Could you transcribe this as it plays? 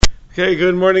Okay,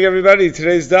 good morning, everybody.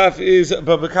 Today's daf is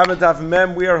Bava Daf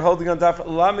Mem. We are holding on daf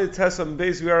Lamed Tesam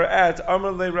Beis. We are at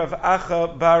Amar Le Rav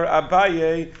Acha Bar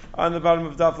Abaye on the bottom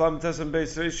of daf Lamed Tesam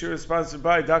Beis. Today's shir is sponsored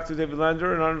by Dr. David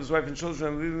Lander in honor of his wife and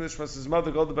children, and leading this from his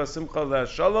mother Golda Bas Simcha La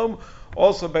Shalom.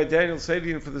 Also by Daniel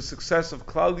Sadian for the success of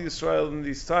Klal Yisrael in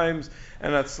these times,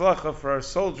 and Atzlacha for our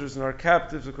soldiers and our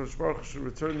captives. The Kodesh Baruch Hu should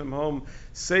return them home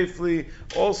safely.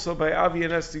 Also by Avi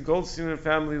and Esti Goldstein and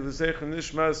family, L'Zeich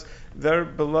Nishmas, their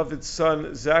beloved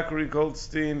son Zachary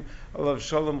Goldstein, Alav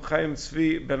Shalom Chaim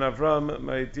Tzvi Ben Avram,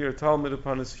 my dear Talmud,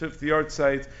 upon his 5th yard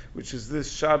site, which is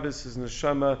this Shabbos. His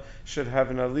neshama should have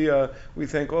an aliyah. We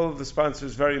thank all of the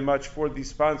sponsors very much for the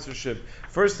sponsorship.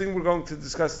 First thing we're going to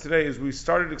discuss today is we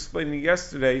started explaining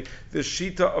yesterday the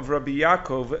shita of Rabbi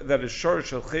Yaakov that a shor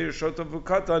shel cheir shota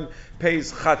v'katan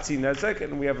pays chatzi nezek,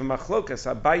 and we have a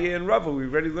machlokas Abaye and Rava. We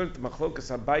already learned the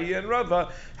machlokas Abaye and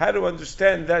Rava, how to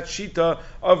understand that shita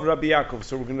of Rabbi Yaakov.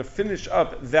 So we're going to finish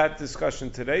up that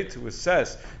discussion today to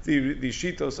assess the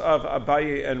shitos of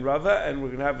Abaye and Rava, and we're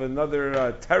going to have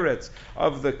another teretz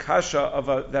of the kasha of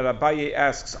that Abaye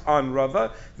asks on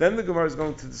Rava. Then the Gemara is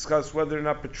going to discuss whether or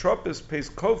not Petropis pays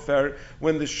Kofer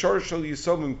when the shor shel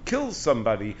yisomim kills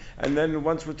somebody, and then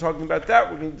once we're talking about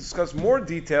that, we're going to discuss more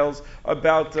details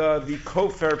about the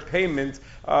Kofer payment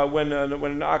when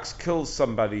an ox kills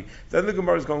somebody. Then the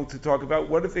Gemara is going to talk about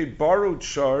what if a borrowed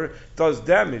shor does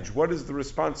damage. What is the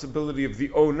responsibility of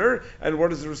the owner, and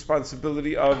what is the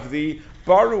responsibility of the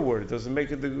borrower? It doesn't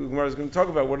make it. The Gemara is going to talk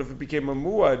about what if it became a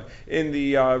muad in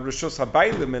the rishos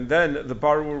habaylim, and then the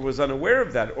borrower was unaware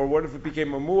of that, or what if it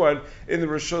became a muad in the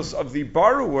rishos of the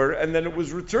borrower, and then it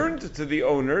was returned to the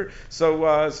owner? So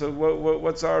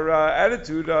what's our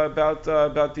attitude about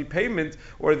the payment,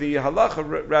 or the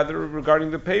halacha rather,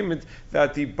 regarding the payment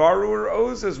that the borrower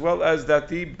owes as well as that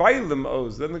the bailim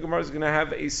owes? Then the Gemara is going to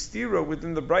have a stira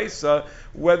within the brisa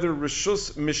whether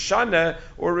rishus mishana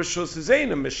or rishus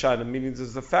zeina mishana, meaning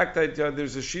does the fact that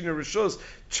there's a shina rishus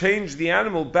change the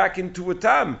animal back into a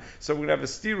tam? So we're going to have a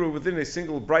stira within a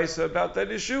single brisa about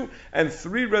that issue, and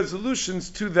 3 resolutions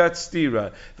to that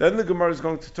stira. Then the Gemara is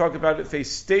going to talk about if a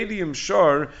stadium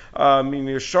shor, meaning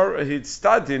a shor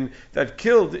hidstadin that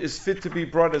killed, is fit to be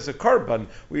brought as a korban.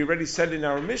 We already said in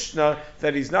our Mishnah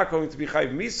that he's not going to be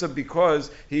chayv misa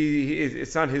because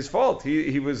it's not his fault.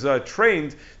 He was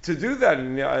trained to do that,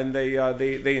 and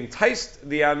they enticed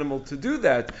the animal to do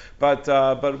that. But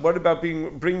what about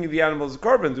bringing the animal as a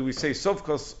korban? Do we say sof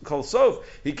kol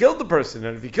sof? He killed the person,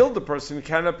 and if he killed the person, he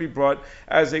cannot be brought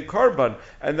as a korban.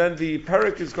 And then the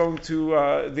parak is going to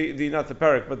not the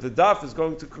parak, but the daf is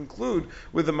going to conclude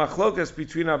with the machlokas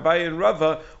between Abaye and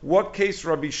Rava. What case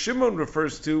Rabbi Shimon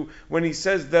refers to when he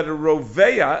says that a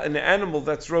roveya, an animal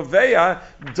that's roveya,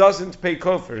 doesn't pay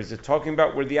kofer? Is it talking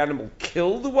about where the animal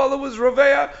killed while it was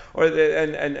roveya,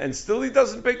 and still he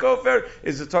doesn't pay kofer?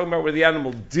 Is it talking about where the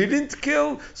animal didn't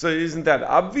kill? So isn't that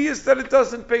obvious that it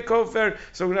doesn't pay kofer?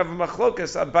 So we're going to have a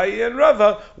machlokas Abaye and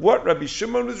Rava what Rabbi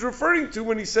Shimon is referring to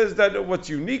when he says that what's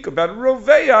unique about a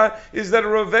roveya is that a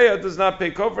roveya does not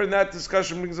pay kofer, and that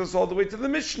discussion brings us all the way to the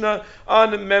Mishnah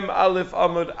on Mem Aleph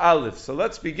Amud Aleph. So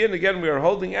let's begin again. We are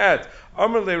holding at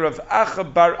Amar le Rav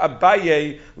Acha Bar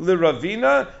Abaye le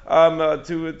Ravina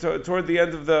toward the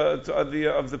end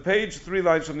of the page, 3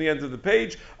 lines from the end of the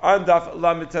page on Daf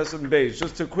Lamed Tesam Beis.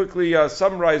 Just to quickly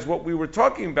summarize what we were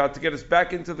talking about to get us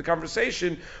back into the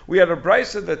conversation, we had a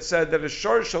brisa that said that a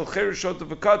shor shel cheir shota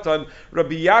v'katan,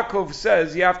 Rabbi Yaakov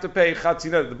says you have to pay chatzi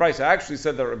nezek. The brisa actually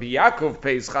said that Rabbi Yaakov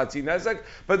pays chatzi nezek,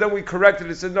 but then we corrected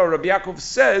it and said no, Rabbi Yaakov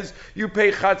says you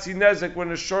pay chatzi nezek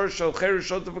when a shor shel cheir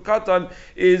shota v'katan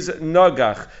is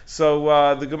nagach.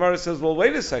 So the Gemara says, well,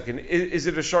 wait a second. Is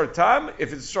it a shor tam?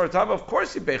 If it's a shor tam, of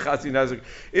course you pay chatzi nezek.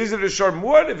 Is it a shor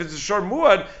muad? If it's a shor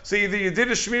muad, so either you did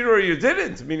a shmira or you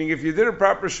didn't. Meaning, if you did a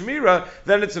proper shmira,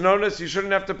 then it's an onus. You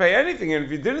shouldn't have to pay anything. And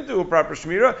if you didn't do a proper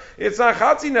shmira, it's not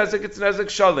chatzi nezek. It's nezek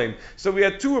shalem. So we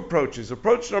had 2 approaches.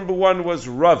 Approach number 1 was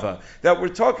Rava, that we're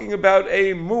talking about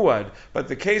a muad, but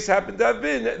the case happened to have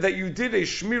been that you did a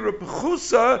shmira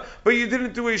pechusa, but you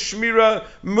didn't do a shmira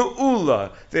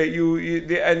me'ula.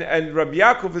 And Rabbi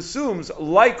Yaakov assumes,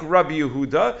 like Rabbi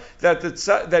Yehuda,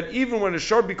 that even when a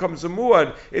shor becomes a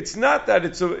muad, it's not that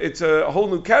it's a whole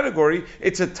new category.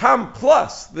 It's a tam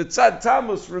plus. The tzad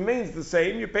tamus remains the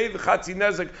same. You pay the chatzi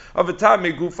nezek of a tam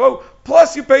megufo,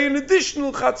 plus you pay an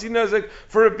additional chatzi nezek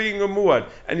for it being a muad.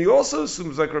 And he also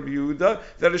assumes, like Rabbi Yehuda,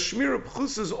 that a shmira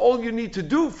pchus is all you need to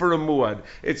do for a muad.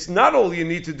 It's not all you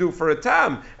need to do for a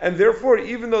tam. And therefore,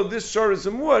 even though this shor is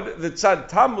a muad, the tzad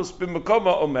tamus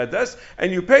b'makoma omedet, omedes,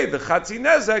 and you pay the chatzi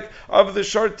nezek of the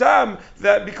short tam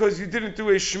that because you didn't do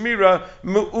a shmira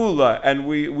me'ula, and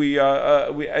we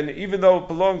and even though it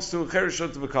belongs to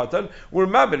cherishot v'katan, we're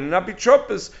mabed an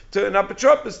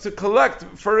apotropos to collect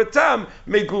for a tam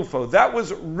megufo. That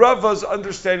was Rava's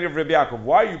understanding of Rabbi Yaakov.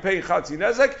 Why are you paying chatzi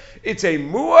nezek? It's a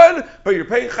muad, but you're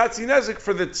paying chatzi nezek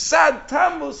for the tzad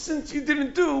tamus since you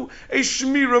didn't do a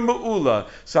shmira me'ula.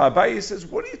 So Abaye says,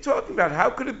 what are you talking about? How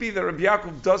could it be that Rabbi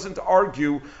Yaakov doesn't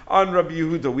argue on Rabbi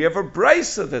Yehuda? We have a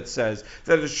brisa that says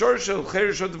that a shor shel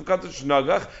cherishot v'katan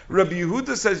shnagach, Rabbi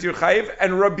Yehuda says you're chayiv,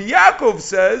 and Rabbi Yaakov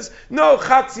says no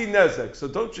chatzi nezek. So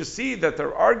don't you see that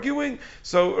they're arguing?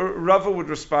 So Rava would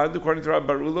respond, according to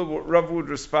Rabbi Barula, Rava would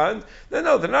respond,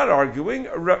 no, they're not arguing.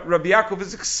 Rabbi Yaakov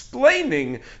is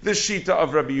explaining the shita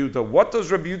of Rabbi Yehuda. What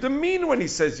does Rabbi Yehuda mean when he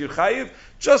says you're chayiv?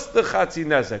 Just the chatzi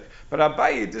nezek. But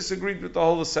Abaye disagreed with the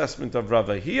whole assessment of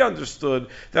Rava. He understood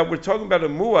that we're talking about a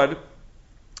muad,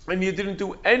 and you didn't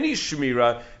do any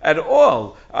shmira at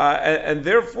all, and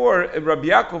therefore Rabbi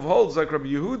Yaakov holds like Rabbi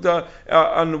Yehuda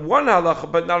on one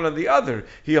halacha, but not on the other.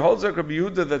 He holds like Rabbi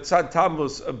Yehuda that tzad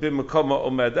tamus b'makoma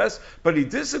omedes, but he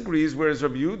disagrees. Whereas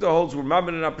Rabbi Yehuda holds we're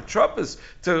mammon and apotropos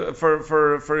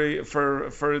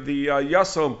for the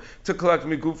yasom to collect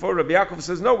migufo. Rabbi Yaakov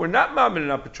says no, we're not mammon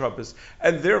and apotropos,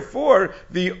 and therefore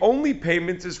the only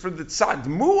payment is for the tzad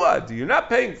muad. You're not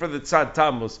paying for the tzad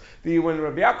tamus. When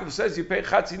Rabbi Yaakov says you pay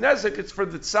chatzi nezek, it's for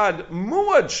the tzad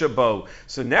muad shabo.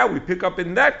 So now we pick up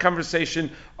in that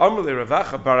conversation. Amalei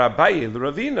Ravacha bar Abaye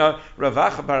l'Ravina.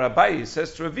 Ravacha bar Abaye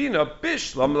says to Ravina,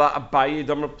 Bishlam la Abaye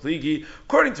damar pligi.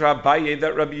 According to Abaye,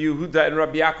 that Rabbi Yehuda and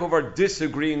Rabbi Yaakov are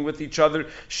disagreeing with each other.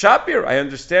 Shapir, I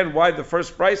understand why the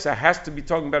first brisa has to be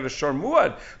talking about a shor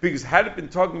muad, because had it been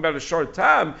talking about a shor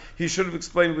tam, he should have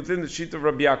explained within the sheet of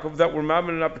Rabbi Yaakov that we're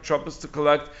mammon and apotropos to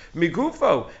collect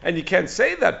migufo, and you can't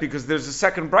say that because there's a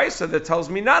second brisa that tells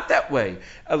me not that way.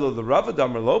 Elo the Rava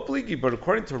damar lo pligi, but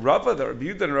according to Rava, that Rabbi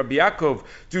Yehuda and Rabbi Yaakov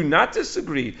do not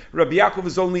disagree. Rabbi Yaakov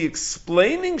is only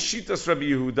explaining Shitas Rabbi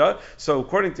Yehuda. So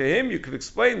according to him, you could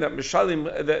explain that Mishalim,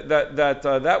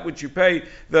 that which you pay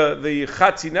the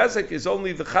Chatzi Nezek is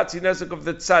only the Chatzi Nezek of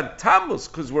the Tzad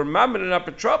Tamus, because we're Mammon and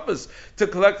Apotropos to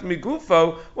collect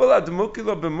Migufo. Well,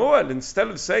 Adamukilo b'Muad. Instead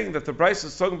of saying that the Bryce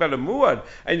is talking about a Muad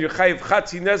and you're Chayiv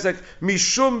Chatzi Nezek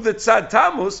Mishum the Tzad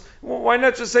Tamus, why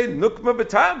not just say Nukma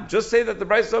B'Tam? Just say that the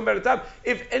Bryce is talking about a Tam.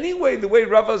 If anyway, the way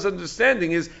Rava's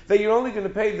understanding is that you're only going to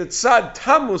pay the tzad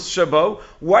tamus shabo,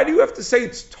 why do you have to say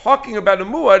it's talking about a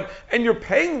muad and you're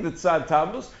paying the tzad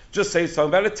tamus? Just say it's talking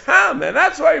about a tam, and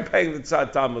that's why you're paying the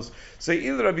tzad tamus. Say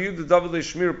either Rabbi Yehuda davle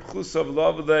shmir pchusa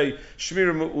v'lavle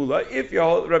shmir me'ula. If you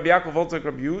hold, Rabbi Yaakov holds like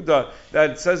Rabbi Yehuda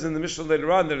that says in the Mishnah later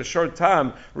on that a short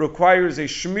tam requires a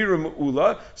shmir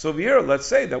me'ula. So over here, let's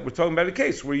say that we're talking about a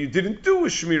case where you didn't do a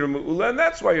shmir me'ula, and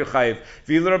that's why you're chayiv.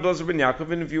 V'ila Rabbi Elazar ben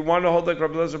Yaakov, and if you want to hold like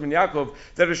Rabbi Elazar ben Yaakov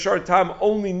that a short tam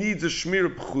only needs a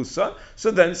shmir pchusa,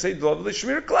 so then say davle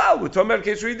shmir klal. We're talking about a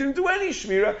case where you didn't do any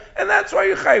shmira, and that's why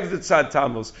you're chayiv the tzad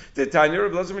tamus.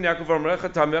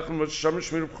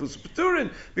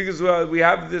 Because we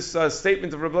have this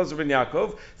statement of Rabbi Elazar ben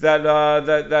Yaakov that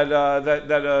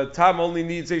Tam only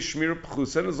needs a shmir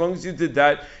pchusa, and as long as you did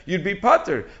that, you'd be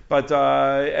pater. But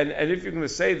and if you're going to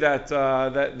say that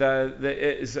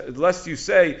lest you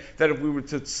say that if we were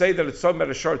to say that it's talking about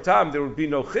a short Tam, there would be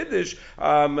no chiddush.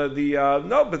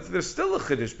 No, but there's still a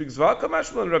chiddush because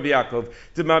v'hakamashmal and Rabbi Yaakov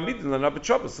demamidin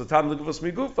l'nabachobas l'tam l'gavos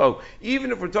migufo.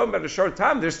 Even if we're talking about a short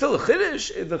Tam, there's still a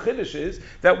chiddush. The chiddush is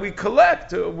that we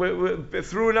collect through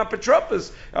an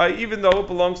apotropos, even though it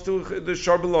belongs to the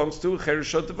shor belongs to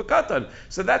cherishot v'katan.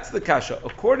 So that's the kasha.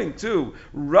 According to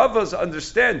Rava's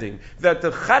understanding, that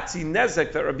the chatzi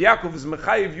nezek that Rabbi Yaakov is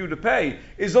mechayiv you to pay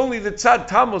is only the tzad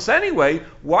tamus anyway.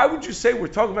 Why would you say we're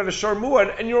talking about a shor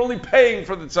muad and you're only paying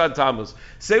for the tzad tamus?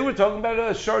 Say we're talking about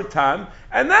a shor tam,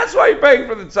 and that's why you're paying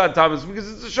for the tzad tamus, because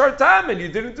it's a shor tam and you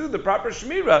didn't do the proper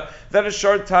shmira that a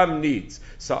shor tam needs.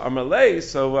 So Amalei,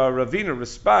 Ravina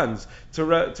responds to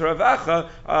Ravacha,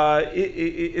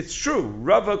 it's true.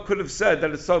 Rava could have said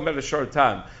that it's talking about a short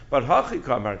time. But Hachi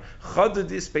Kamar,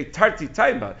 Chadadis Tarti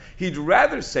Taima, he'd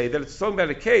rather say that it's talking about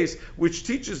a case which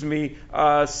teaches me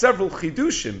several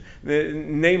chidushim,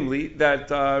 namely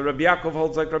that Rabbi Yaakov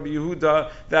holds like Rabbi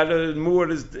Yehuda that a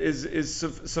muad is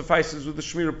suffices with the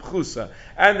shmir pchusa,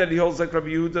 and that he holds like Rabbi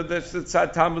Yehuda that the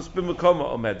tzad tamus b'makoma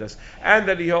omedas, and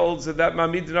that he holds that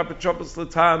mamidin apotropos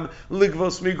l'tam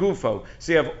ligvos migufo.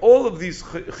 So you have all of these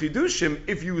chidushim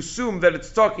if you assume that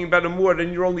it's talking about a muad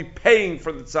and you're only paying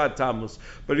for the tzad tamus.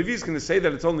 But if he's going to say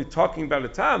that it's only talking about a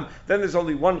tam, then there's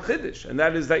only one chiddush, and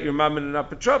that is that you're mammon and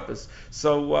apotropos.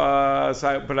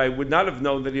 But I would not have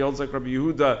known that he holds like Rabbi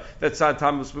Yehuda that tzad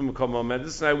tamus b'makom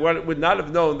omedus, and I would not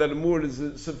have known that a muad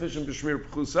is sufficient b'shmir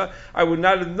pchusa. I would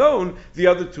not have known the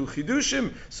other two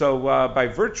chidushim. So by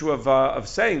virtue of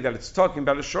saying that it's talking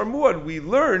about a shor muad, we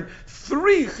learn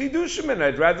 3 chidushim, and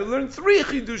I'd rather learn 3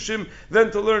 chidushim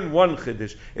than to learn 1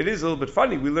 chiddush. It is a little bit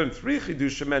funny. We learn 3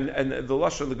 chidushim, and the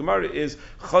lashon of the Gemara is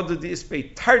chadadi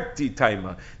ispe tarti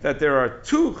taima, that there are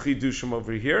 2 chidushim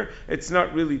over here. It's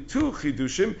not really 2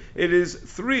 chidushim; it is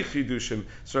 3 chidushim.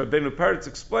 So Rabbeinu Peretz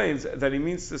explains that he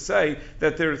means to say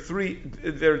that there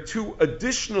are 2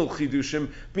 additional chidushim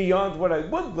beyond what I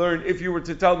would learn if you were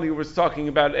to tell me you were talking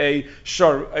about a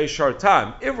shar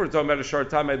tam. If we're talking about a shar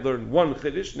tam, I'd learn 1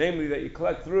 chiddush, namely that you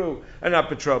collect through an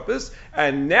apotropos.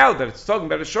 And now that it's talking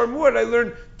about a shar muad, I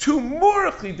learn 2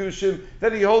 more chidushim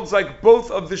that he holds like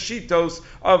both of the shitos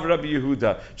of Rabbi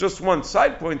Yehuda. Just one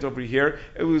side point over here.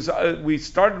 It was we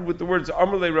started with the words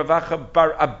Amarle Ravacha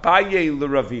bar Abaye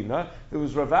l'Ravina. There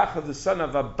was Ravacha, the son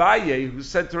of Abaye, who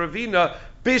said to Ravina,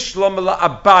 Bishlam la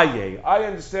Abaye. I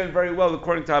understand very well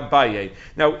according to Abaye.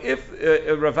 Now, if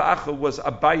Rav Acha was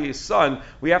Abaye's son,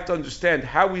 we have to understand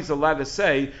how he's allowed to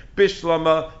say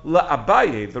Bishlam la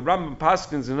Abaye. The Rambam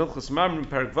Paskins in Hilchos Mamrim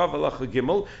Perek Vav Halacha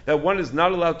Gimel that one is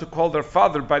not allowed to call their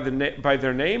father by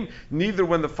their name, neither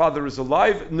when the father is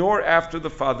alive nor after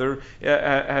the father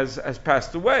has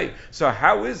passed away. So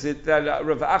how is it that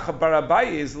Rav Acha bar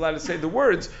Abaye is allowed to say the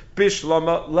words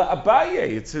Bishlama la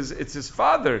Abaye? It's his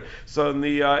father. So in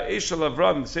the Eshel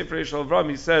Avram, the Sefer Eshel Avram,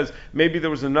 he says maybe there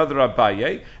was another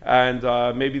Abaye, and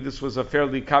maybe this was a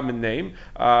fairly common name.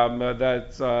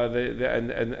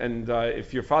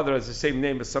 If your father has the same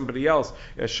name as somebody else,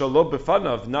 Shalom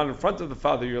b'fanav, not in front of the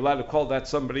father, you're allowed to call that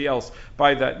somebody else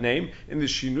by that name. In the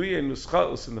Shinuye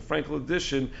Nuschaus, in the Frankel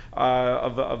edition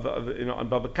on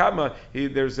Bava Kama, he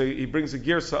brings a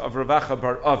girsa of Ravacha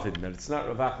bar Avin, that it's not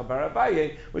Ravacha bar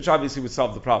Abaye, which obviously would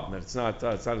solve the problem, that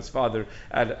it's not his father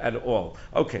at all.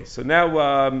 Okay, so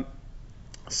now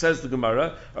says the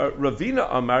Gemara, Ravina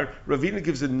Amar, Ravina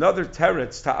gives another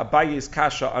teretz to Abaye's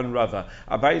kasha on Rava.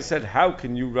 Abaye said, how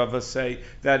can you, Rava, say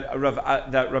that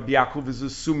Rabbi Yaakov is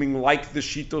assuming like the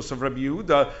shitos of Rabbi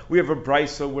Yehuda? We have a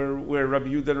brisa where Rabbi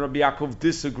Yehuda and Rabbi Yaakov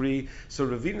disagree. So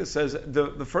Ravina says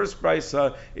the first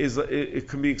brisa it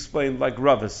can be explained like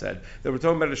Rava said. They were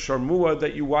talking about a sharmua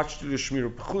that you watched through the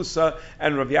Shmira Pechusa,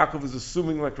 and Rabbi Yaakov is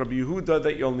assuming like Rabbi Yehuda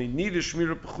that you only need a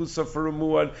Shmira Pechusa for a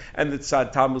muad, and that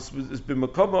Tzad Tamus is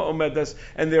b'makom omedas,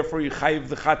 and therefore you chayiv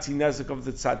the chatzi nezek of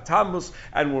the tzad tamus,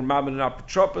 and we're mammon and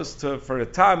apotropos for a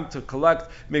tam to collect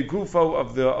megufo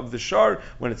of the shar.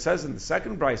 When it says in the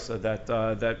second brisa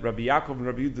that Rabbi Yaakov and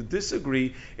Rabbi Yehuda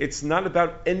disagree, it's not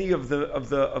about any of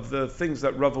the things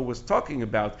that Rava was talking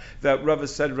about. That Rava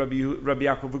said Rabbi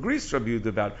Yaakov agrees to Rabbi Yehuda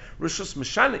about rishus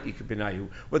meshana ikabinayu.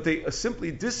 What they simply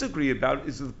disagree about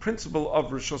is the principle of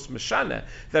rishus meshana.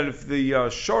 That if the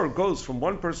shar goes from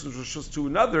one person's rishus to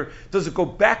another, does it go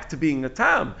back to being a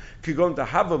tam? Kigon to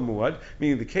have a muad,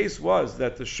 meaning the case was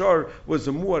that the shar was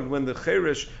a muad when the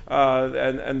cherish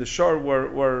and the shar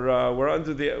were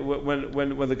under the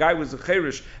when the guy was a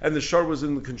cherish and the shar was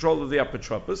in the control of the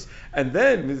apotropos, and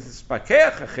then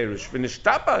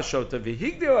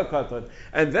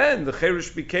and then the cherish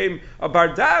became a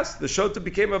bardas, the shota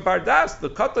became a bardas, the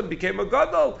katan became a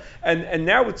gadol, and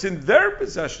now it's in their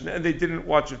possession, and they didn't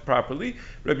watch it properly.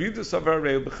 Rabbi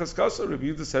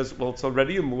Yehuda says, well, it's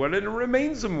already a muad and it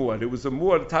remains a muad. It was a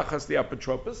muad tachas the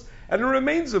apotropos and it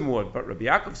remains a muad. But Rabbi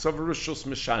Yaakov savar rishus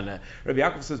meshana. Rabbi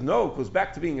Yaakov says no, it goes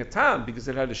back to being a tam because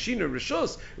it had a shina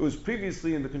rishus. It was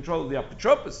previously in the control of the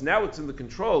apotropos. Now it's in the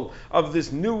control of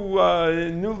this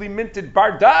newly minted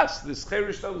bardas, this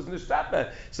cherish that was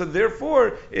nishtapa. So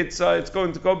therefore, it's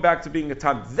going to go back to being a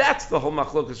tam. That's the whole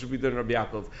machlokas Rabbi Yehuda and Rabbi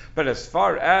Yaakov. But as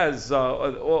far as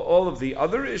all of the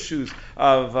other issues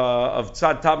of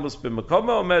tzad tamus b'makom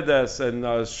omedes and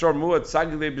shor muad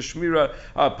sagile b'shmira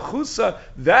pchusa,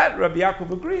 that Rabbi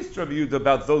Yaakov agrees to Rabbi Yehuda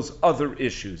about those other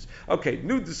issues. Okay,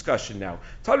 new discussion now.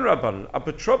 Tan Rabbanan,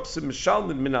 apotropos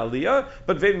mishalmin min aliyah,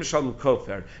 but vein mishalmin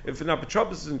kofer. If an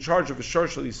apotropos is in charge of a shor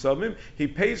shel yisomim, he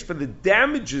pays for the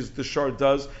damages the shor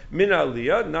does min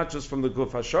aliyah, not just from the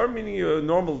guf hashar, meaning a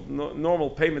normal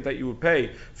payment that you would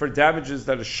pay for damages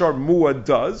that a shor muad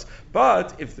does.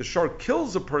 But if the shor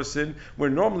kills a person, where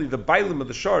normally the bailim of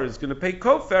the shor is going to pay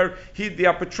kofer, the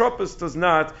apotropos does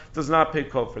not pay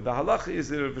kofer. The halacha is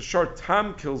that if a shor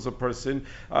tam kills a person,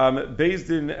 Beis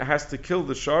Din has to kill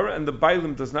the shor, and the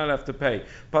bailim does not have to pay.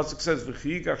 Pasuk says,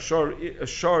 "V'chiyigach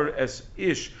shor es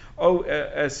ish O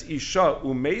es isha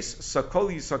umes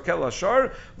sakol yisakel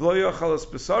ashar v'lo yochal es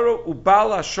besaro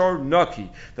ubal ashar naki.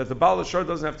 That the bal ashar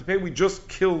doesn't have to pay. We just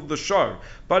kill the shar.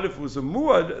 But if it was a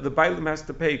muad, the bailim has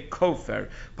to pay kofer.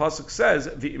 Pasuk says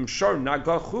the imshar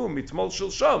nagachu mitmol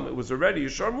shilsham. It was already a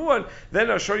shar muad. Then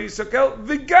ashar yisakel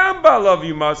v'gam balav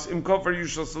you must im kofer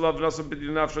yushal salav nasam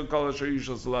b'din nafshal kol ashar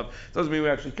yushal salav. Doesn't mean we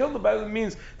actually kill the bailim. It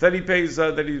means that he pays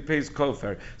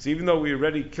kofer. So even though we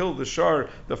already killed the shar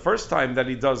the first time that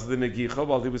he does the negicha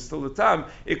while he was still a tam,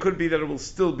 it could be that it will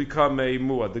still become a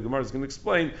muad. The Gemara is going to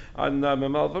explain on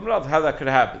Memel V'Mrav how that could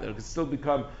happen. That it could still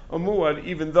become a muad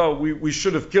even though we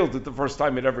should have killed it the first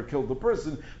time it ever killed a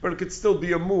person, but it could still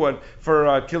be a muad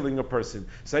for killing a person.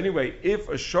 So anyway, if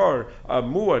a shar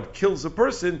muad kills a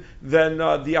person, then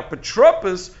the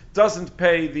apotropos doesn't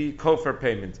pay the kofer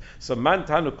payment. So man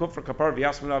tanu kofer kapar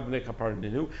v'yasmin avnei kapar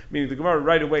ninu, meaning the Gemara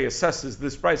right away assesses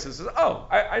this price and says, oh,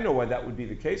 I know why that would be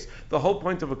the case. The whole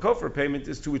point of a kofer payment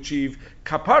is to achieve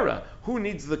kapara. Who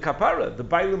needs the kapara? The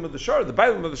bailim of the shar. The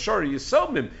bailim of the shar are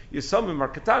yisomim. Yisomim are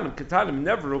katanim. Katanim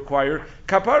never require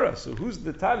kapara. So who's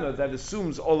the Tana that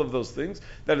assumes all of those things?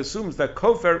 That assumes that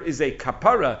kofer is a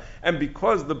kapara, and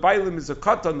because the bailim is a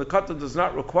katan, the katan does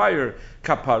not require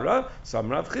kapara.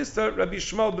 Samrav Chisda, Rabbi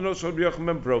Shmuel ben Oshel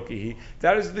B'Yochanan Broki.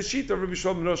 That is the sheet of Rabbi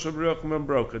Shmuel ben Oshel B'Yochanan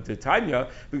Broki. Titania,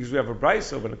 because we have a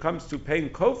brayso when it comes to paying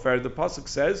kofer, the pasuk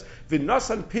says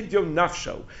v'nasan pidyon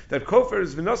nafsho. That kofer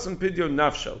is v'nasan pidyon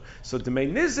nafsho. So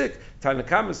Demei Nizik,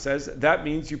 Tanakama says that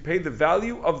means you pay the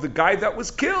value of the guy that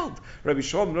was killed. Rabbi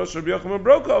Shmuel ben Oshel B'Yochanan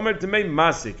Broki Omer Demei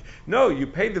Masik. No, you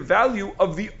pay the value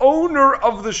of the owner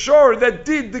of the shore that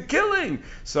did the killing.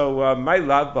 So my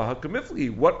lad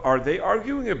b'hakamifli. What are they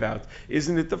arguing about?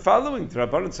 Isn't it the following? The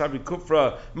Rabbanan Sabri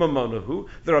Kufra Mamonahu.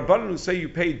 The Rabbanan who say you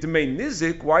pay Demei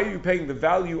Nizik. Why are you paying the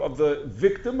value of the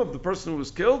victim, of the person who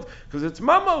was killed? Because it's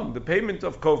Mamon. The payment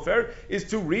of Kofer is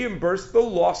to reimburse the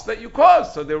loss that you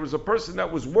caused. So there was a person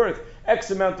that was worth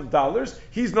X amount of dollars.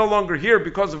 He's no longer here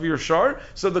because of your shar.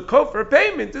 So the Kofer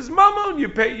payment is Mamon. You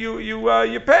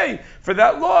pay for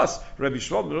that loss. Rabbi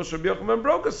Shmuel ben Rosh Rabbi Yochanan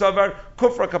Broka Savar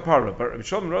Kufra Kapara. But Rabbi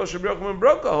Shmuel ben Rosh Rabbi Yochanan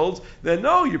Broka holds that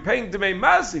no, you're paying Demei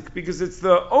Mazik because it's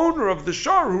the owner of the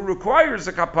shar who requires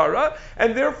a kapara,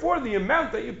 and therefore the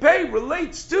amount that you pay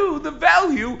relates to the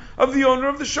value of the owner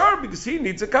of the shar because he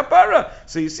needs a kapara.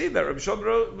 So you see that Rabbi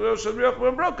Shmuel ben Rosh Rabbi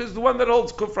Yochanan Broka is the one that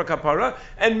holds Kufra Kapara,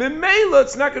 and Memela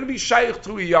it's not going to be shaykh to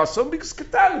Iyasom because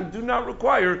Katanim do not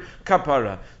require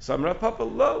kapara. So Amra Papa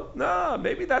Lo, no,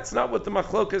 maybe that's not what the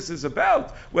machlokas is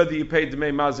about, whether you pay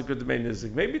Demei Mazik or Demei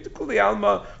Nizik. Maybe to Kuli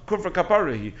Alma Kufra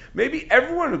Kapara. Maybe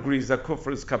everyone agrees that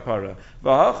Kufra is kapara. The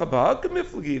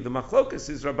machlokas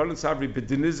is Rabbanan Sabri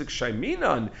B'dinizik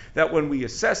Shaiminan, that when we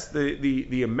assess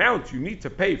the amount you need to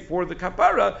pay for the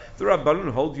kapara, the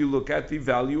Rabbanan hold you look at the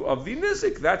value of the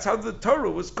nizik. That's how the Torah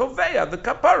was koveya, the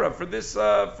kapara for this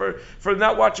for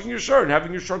not watching your shor and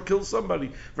having your shor kill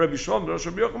somebody. Rabbi Shmuel ben Rosh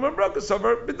Rabbi Yochanan Broka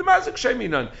Savar B'damazik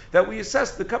Shaiminan, that we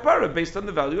assess the kapara based on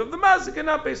the value of the mazik and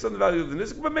not based on the value of the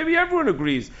nizik. But maybe everyone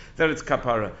agrees that it's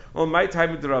kapara. Well, my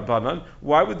time with the Rabbanan,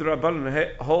 why would the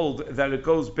Rabbanan hold that it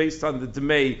goes based on the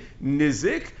Demei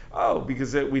Nizik? Oh,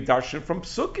 because we darshan from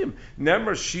Psukim.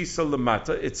 Nemer Shisa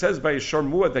Lamata. It says by a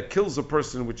Sharmua that kills a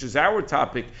person, which is our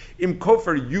topic, Im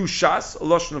Kofer Yushas, a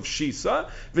lotion of Shisa,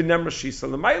 V'nemer Shisa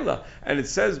Lamaila. And it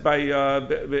says by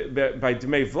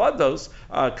Demei Vlados,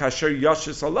 Kasher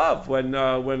Yashis Alav, when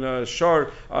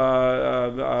Shar,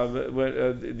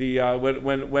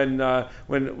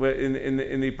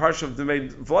 in the parsha of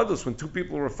Demei Vlados, when two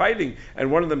people were fighting,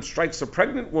 and one of them strikes a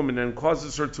pregnant woman and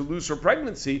causes her to lose her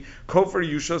pregnancy, Kofer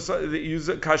Yushas use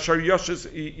Kashar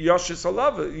Yashis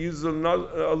Alav, use a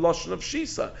lotion of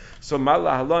Shisa. So Mala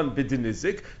Halan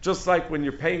Bidinizik, just like when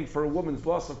you're paying for a woman's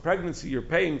loss of pregnancy, you're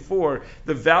paying for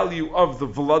the value of the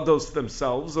Vlados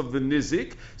themselves, of the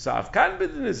Nizik. So Afkan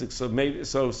Bidinizik.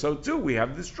 So too we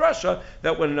have this drasha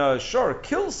that when a shor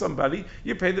kills somebody,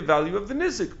 you pay the value of the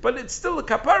Nizik. But it's still a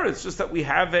kapara. It's just that we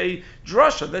have a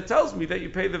drasha that tells me that you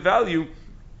pay the value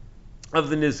of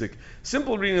the nizik.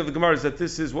 Simple reading of the Gemara is that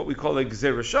this is what we call a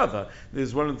gzeira shava. This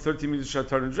is one of the 13 meters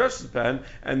shatar and dresses ban,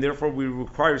 and therefore we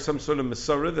require some sort of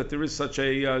masora that there is such a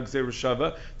gzeira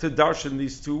shava to darshan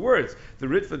these two words. The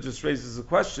Ritva just raises a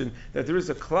question that there is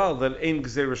a klal that ain't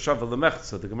gzeira shava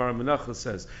lemechza. The Gemara Menachah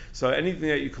says so. Anything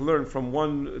that you can learn from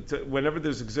one, whenever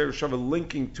there's a gzeira shava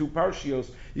linking two parshios,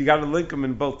 you got to link them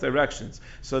in both directions.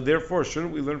 So therefore,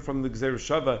 shouldn't we learn from the gzeira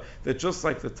shava that just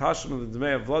like the tashma of the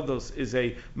Demei Vlados is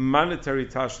a monetary monetary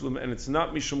tashlum and it's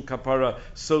not mishum kapara,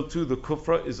 so too the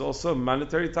kufra is also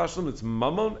monetary tashlum. It's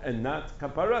mammon and not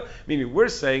kapara. Meaning we're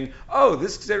saying, oh,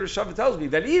 this Gzeira Shava tells me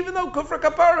that even though kufra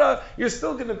kapara, you're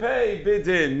still going to pay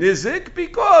bidin nizik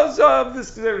because of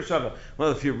this Gzeira Shava.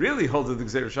 Well, if you really hold to the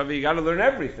Gzeira Shava, you got to learn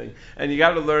everything, and you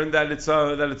got to learn that it's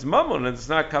mammon and it's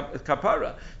not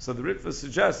kapara. So the Ritva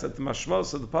suggests that the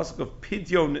mashmos of the pasuk of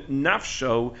pidyon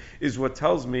nafsho is what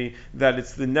tells me that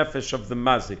it's the nefesh of the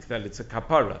mazik, that it's a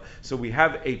kapara. So we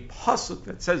have a pasuk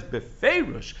that says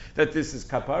befeirush that this is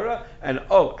kapara, and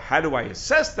how do I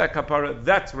assess that kapara?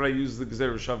 That's what I use the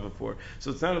Gzeira Shava for.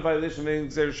 So it's not a violation of any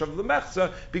Gzeira Shava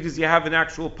l'mechza because you have an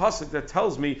actual pasuk that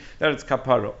tells me that it's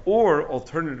kapara. Or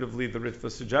alternatively, the Ritva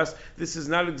suggests this is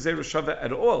not a Gzeira Shava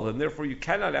at all, and therefore you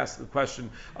cannot ask the question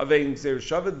of a Gzeira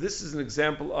Shava. This is an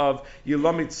example of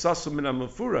Yilamit Sasum min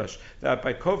Amafurash, that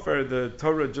by Kofer the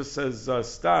Torah just says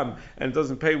stam and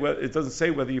it doesn't say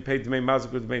whether you pay Dmei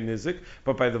Mazik or Dmei Nizik,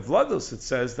 but by the Vlados it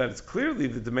says that it's clearly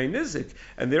the Dmei Nizik,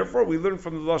 and therefore we learn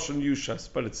from the Lashon Yushas.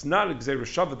 But it's not a Gzeira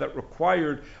Shava that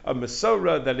required a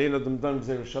Masorah that ain't them done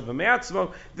Gzeira Shava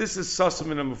me'atzmo. This is Sasum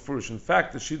min Amafurash. In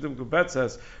fact, the Shidam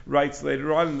Gubetzes writes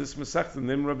later on in this Masechta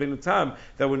Nim Rabbeinu Tam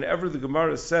that whenever the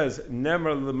Gemara says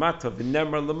Nemar Lemata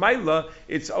v'Nemar Lemaila,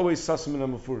 it's always Sasum min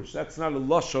Amafurash. That's not a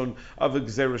lashon of a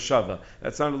Gzeira Shava.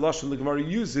 That's not a lashon the Gemara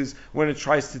uses when it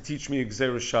tries to teach me a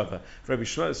Gzeira Shava.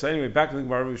 So anyway, back in the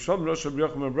Gemara, Rabbi Shmuel ben Yoshua ben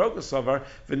Yochanan ben Broka savar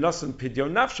v'nasan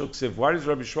pidyon nafsho ksiv. Why does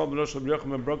Rabbi Shmuel ben Yoshua ben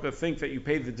Yochanan ben Broka think that you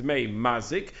pay the dmei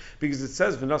mazik? Because it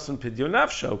says v'nasan pidyon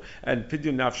nafsho, and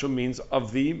pidyon nafsho means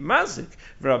of the mazik.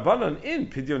 V'Rabbanan in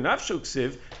pidyon nafsho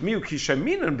ksiv miu ki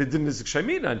shaminan b'din nizik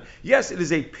shaminan. Yes, it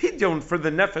is a pidyon for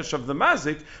the nefesh of the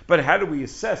mazik, but how do we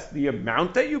assess the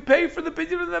amount that you pay for the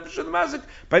pidyon of the nefesh of the mazik?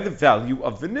 By the value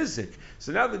of the nizik.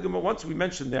 So now the Gemara, once we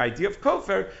mentioned the idea of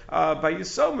Kofer, by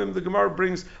Yisomim, the Gemara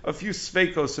brings a few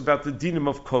sveikos about the dinim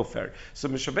of Kofer. So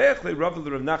Mishabeach le Rava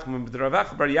le Rav Nachman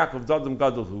b'Rav Bar Yaakov Dadam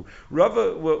Gadolhu.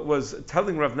 Rava was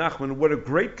telling Rav Nachman what a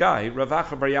great guy Rav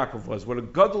Bar Yaakov was, what a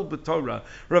Gadol b'Torah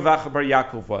Rav Bar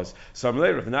Yaakov was. So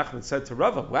Amalei Rav Nachman said to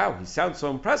Rava, wow, he sounds so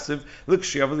impressive. Look,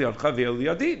 Shiav li'adcha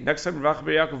ve'el next time Rav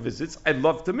Bar Yaakov visits, I'd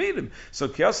love to meet him. So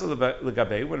Kiyasa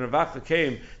legabe, when Rav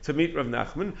came to meet Rav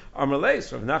Nachman, Amalei,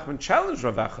 so Rav Nachman challenged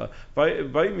Rav Acha. By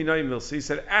Minay Milsi, he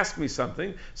said, ask me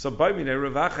something. So by Minay,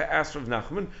 Rav Acha asked Rav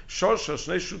Nachman, Shosh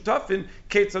Shnei Shutafin,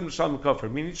 Ketzan Mishal Kofer.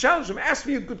 Meaning, he challenged him, ask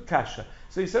me a good kasha.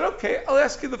 So he said, okay, I'll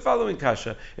ask you the following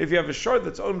kasha. If you have a short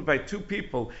that's owned by two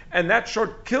people, and that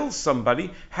short kills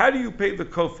somebody, how do you pay the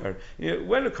kofer?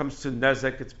 When it comes to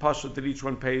nezek, it's pashut that each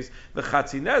one pays the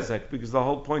chatzi nezek, because the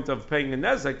whole point of paying a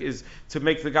nezek is to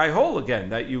make the guy whole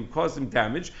again, that you caused him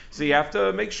damage, so you have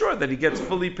to make sure that he gets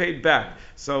fully paid back.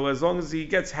 So as long as he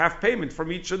gets half payment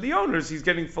from each of the owners, he's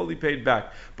getting fully paid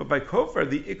back. But by kofer,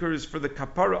 the ikr is for the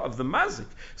kapara of the mazik.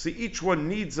 So each one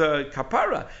needs a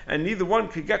kapara, and neither one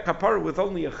could get kapara with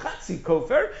only a chatzi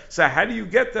kofer. So how do you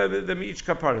get them each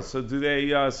kapara? So do they,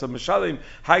 so mishalim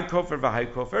high kofer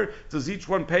v'high kofer? Does each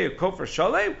one pay a kofer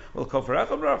shalem? Well, kofer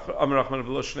amarachman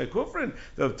v'lo shnei koferin.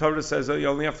 The Torah says you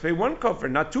only have to pay one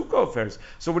kofer, not two kofers.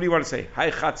 So what do you want to say?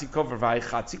 High chatzi kofer v'high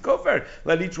chatzi kofer.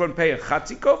 Let each one pay a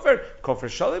chatzi kofer. Kofer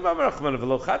shalem amarachman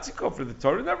v'lo chatzi kofer. The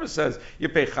Torah never says you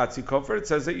pay chatzi kofer. It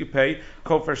says that you pay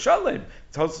kofer shalem.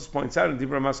 Tosfos points out in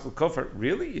Dibra Maskul Kofer,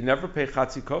 really? You never pay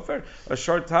Chatzi Kofer? A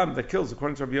short time that kills,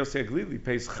 according to Rabbi Yossi Aglili,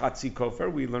 pays Chatzi Kofer.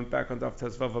 We learned back on Daf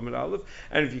Tezvav Amid Aleph.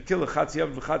 And if you kill a Chatzi Av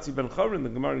v'Chatzi Ben Chorin, the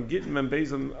Gemara in Gittin and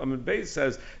Beis Amid Beis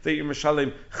says that you're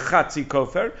Meshalem Chatzi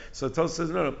Kofer. So Tosfos says,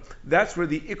 no, that's where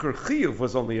the Iker Chiyuv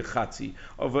was only a Chatzi.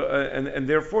 And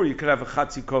therefore you could have a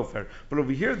Chatzi Kofer. But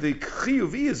over here, the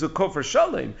Chiyuv is a Kofer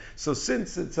Shalem. So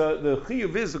since it's the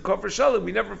Chiyuv is a Kofer Shalem,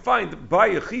 we never find by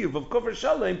a Chiyuv of Kofer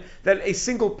Shalem that a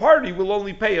single party will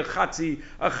only pay a chatzi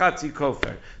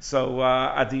kofer. So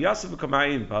Adiyasif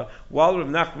Kamayimba, while Rav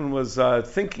Nachman was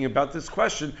thinking about this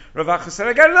question, Rav Acha said,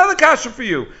 I got another kasha for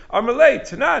you. Amalei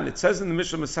Tanan. It says in the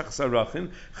Mishnah Masechus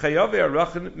Arachin, Chayav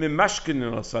Arachin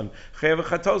mimashkinosan, Chayav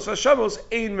Chatos Hashamos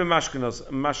ein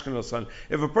mimashkinosan.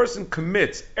 If a person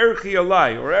commits erchi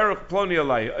alai or erech ploni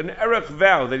alai, an erech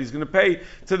vow that he's going to pay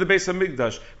to the Beis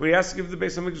Hamikdash, where he has to give the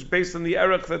Beis Hamikdash based on the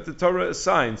erech that the Torah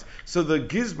assigns, so the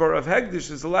gizbar of Hegdish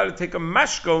is allowed to take a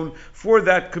mashkon for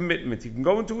that commitment. He can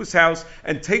go into his house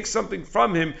and take something something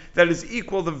from him that is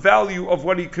equal the value of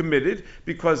what he committed,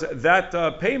 because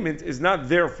that payment is not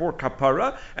there for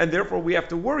kapara, and therefore we have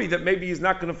to worry that maybe he's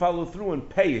not going to follow through and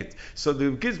pay it. So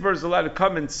the gizbar is allowed to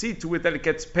come and see to it that it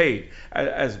gets paid,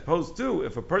 as opposed to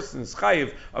if a person is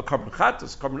chayiv a korban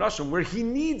chatos, korban asham, where he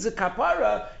needs a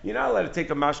kapara, you're not allowed to take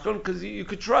a mashkon because you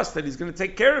could trust that he's going to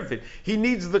take care of it. He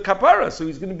needs the kapara, so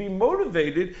he's going to be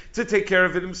motivated to take care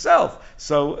of it himself.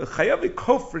 So chayav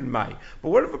kofrin mai. But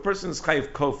what if a person is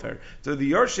chayiv kofer? So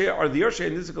the Yorshe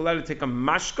and Nizik allowed to take a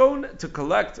mashkon to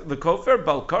collect the kofer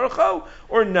bal karcho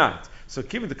or not? So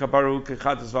keeping the kapara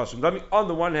kechatas v'asham. On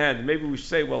the one hand, maybe we should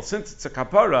say, well, since it's a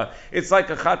kapara, it's like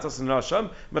a chatas and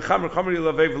asham, mechamer chamer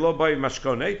yilavei v'lo bay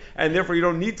mashkone, and therefore you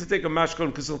don't need to take a mashkon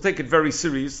because he'll take it very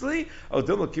seriously. Or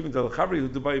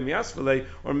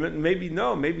maybe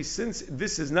no, maybe since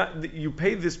this is not, you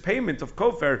pay this payment of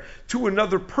kofer to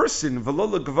another person,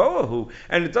 v'lo legvoahu,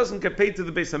 and it doesn't get paid to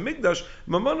the Beis Hamikdash,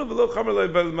 mamonu v'lo chamer lo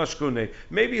bay mashkone.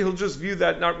 Maybe he'll just view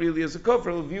that not really as a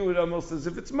kofer, he'll view it almost as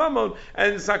if it's mammon,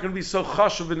 and it's not going to be so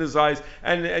chashuv in his eyes,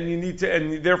 and you need to,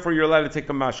 and therefore you're allowed to take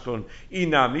a mashkon.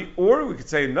 Inami, or we could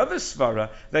say another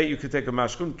svara that you could take a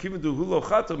mashkon. Kividu hulo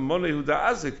chata monehu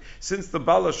da'azik. Since the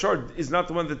Baal Ashar is not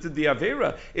the one that did the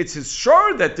avera, it's his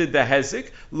shar that did the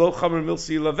hezik. Lo chamer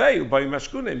milsi lavei by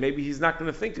mashkune. Maybe he's not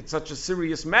going to think it's such a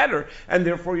serious matter, and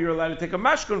therefore you're allowed to take a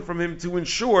mashkon from him to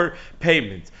ensure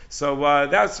payment. So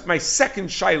that's my second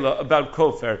shaila about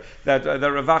kofer that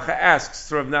Ravacha asks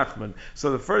to Rav Nachman.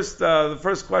 So the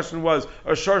first question was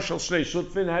Ashar shel shnei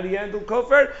shutfin, how do you handle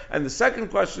kofer? And the second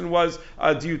question was,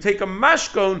 do you take a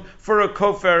mashkon for a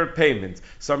kofer payment?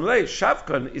 So Amalei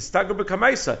Shavkan is taga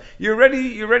b'kamaisa. You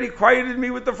already quieted me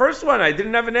with the first one. I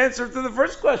didn't have an answer to the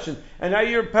first question, and now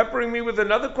you're peppering me with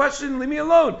another question. Leave me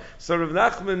alone. So Rav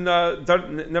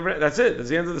Nachman never. That's it. That's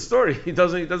the end of the story. He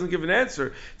doesn't give an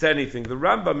answer to anything. The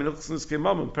Rambam in Ilchus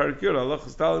Kemam in Perek Yud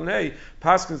Halachos Dalin Hey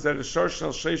paskins that Ashar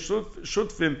shel shnei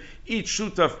shutfim, each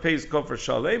shutaf pays kofer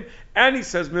shalem. And he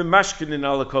says, "Mimashkin in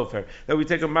ala kofer," that we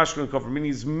take a mashkin kofer, meaning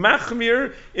he's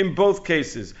machmir in both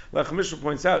cases. Like Mishnah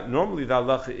points out, normally the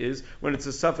halacha is when it's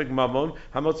a suffix mamon,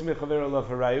 hamotzi mechaver alav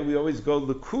haraya, we always go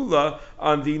lekula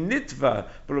on the nitva,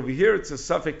 but over here it's a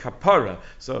suffix kapara.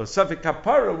 So a suffix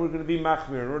kapara, we're going to be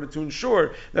machmir in order to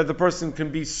ensure that the person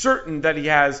can be certain that he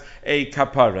has a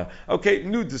kapara. Okay,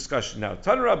 new discussion now.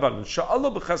 Tan Rabbanan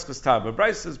sha'alo b'cheskas tab. A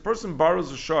Bryce says, person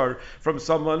borrows a shar from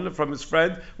someone, from his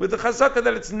friend, with the chazaka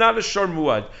that it's not a shar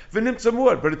muad, v'nimtza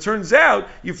muad. But it turns out,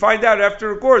 you find out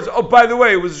after it goes, oh, by the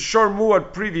way, it was a shar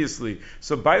muad previously.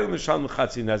 So bailim mishal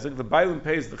chatzi nezek. The bailim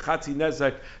pays the chatzi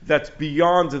nezek that's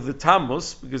beyond the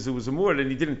tamus, because it was a muad, and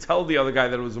he didn't tell the other guy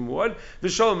that it was a muad. The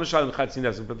shoel mishal chatzi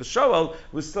nezek. But the shoel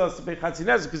was still has to pay chatzi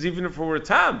nezek, because even if it were a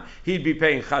tam, he'd be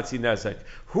paying chatzi nezek.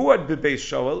 Who had bebeis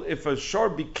shoel? If a shar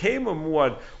became a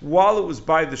muad while it was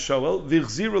by the shoel,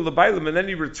 v'chziru lebailim, and then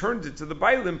he returned it to the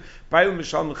bailim, bailim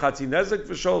mishal chatzi nezek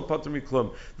v'shoel patur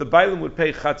miklum. The bailim would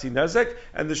pay chatzi nezek,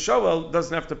 and the shoel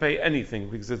doesn't have to pay anything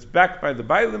because it's backed by the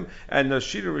bailim, and the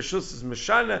shira rishus is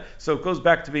mishana, so it goes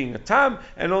back to being a tam,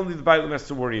 and only the bailim has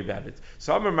to worry about it.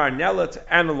 So Amar Marnella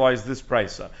to analyze this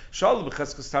brisa. Shal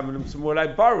b'cheskas tam and what I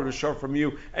borrowed a shar from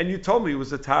you, and you told me it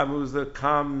was a tam, it was a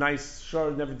calm, nice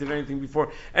shar, never did anything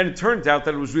before, and it turned out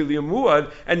that it was really a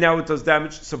muad, and now it does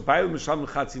damage. So bailim mishal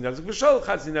chatzi nezek v'shol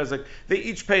chatzi nezek. They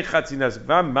each pay chatzi nezek.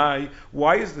 V'amai,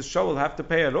 why is the shoel have to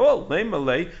pay at all?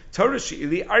 Leimalei Torah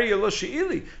she'ili arya lo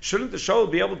she'ili. Shouldn't the shoel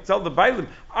be able to tell the bailim,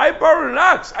 I borrowed an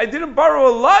ox, I didn't borrow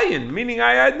a lion, meaning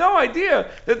I had no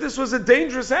idea that this was a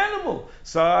dangerous animal,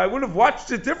 so I would have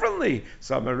watched it differently.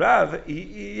 So Amarav,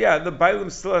 the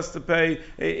bailim still has to pay.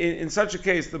 In such a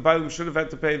case, the bailim should have had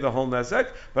to pay the whole nezek.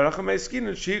 But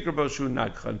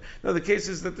now the case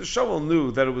is that the shoel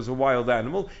knew that it was a wild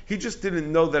animal. He just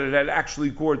didn't know that it had actually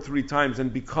gored 3 times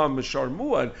and become a shar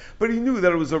muad. But he knew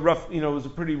that it was a rough, it was a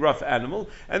pretty rough animal,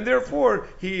 and therefore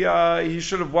he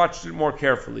should have watched it more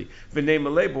carefully.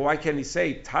 But why can't he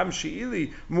say tam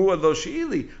she'ili muad lo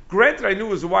she'ili? Granted, I knew it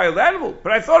was a wild animal,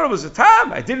 but I thought it was a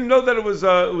tam. I didn't know that it was a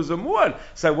muad,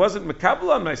 so I wasn't makabel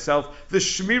on myself the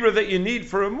shmira that you need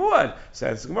for a muad.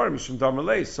 Says Gemara mishum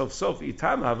damalei sof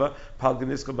itam hava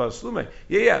palganiska ba'aslume.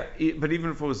 But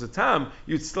even if it was a tam,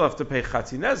 you'd still have to pay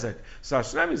chatzi nezek. So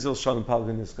Hashanami zil shalom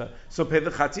palganiska. So pay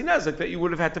the chatzi nezek that you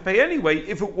would have had to pay anyway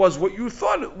if it was what you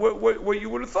thought thought what you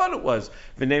would have thought it was.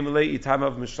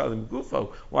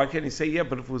 Why can't he say, yeah,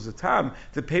 but if it was a tam,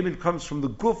 the payment comes from the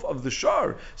guf of the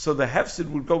shar, so the hefsid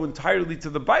would go entirely to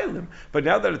the bailim. But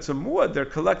now that it's a muad, they're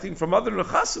collecting from other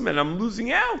nechasim, and I'm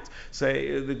losing out.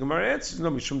 Say the Gemara answers,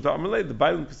 no, mishum da'amalei. The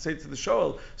bailim could say to the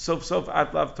shoel, sof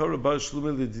at lav Torah ba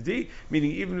shlumei lididi,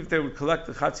 meaning even if they would collect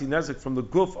the chatzi nezek from the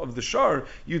guf of the shar,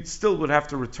 you still would have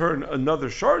to return another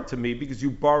shar to me because you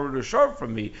borrowed a shar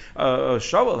from me. A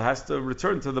shoel has to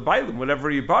return to the bailim whatever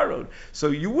he borrowed. So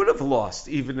you would have lost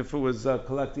even if it was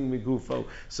collecting migufo.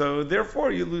 So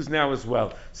therefore you lose now as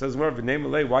well. Says more of a name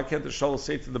alay. Why can't the shoel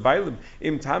say to the bailim,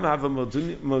 im tam have a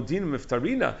modin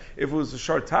miftarina? If it was a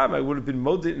shar tam, I would have been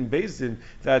modit and bezdin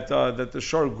that the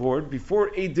shar gored before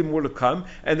Eidim would have come,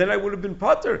 and then I would have been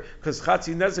pater because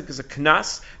chatzi nezek is a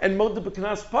knas and modit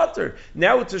b'knas pater.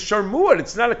 Now it's a shar muad.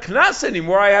 It's not a knas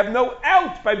anymore. I have no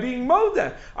out by being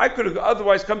moda. I could have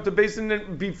otherwise come to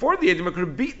bezdin before the Eidim. I could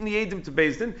have beaten the Eidim to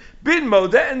bezdin, been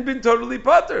moda, and been totally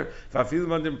pater.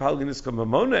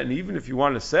 And even if you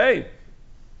want to say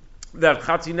that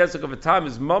chatzi nezek of a tam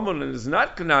is mammon and is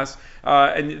not knas,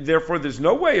 and therefore there's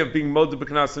no way of being moda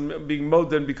b'knas and being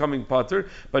moda and becoming pater.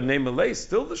 But nemalei,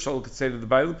 still the shul could say to the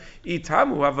bailim,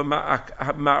 itamu have a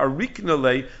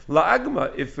ma'ariknalei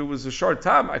la'agma. If it was a short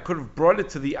tam, I could have brought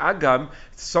it to the agam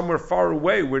somewhere far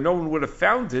away where no one would have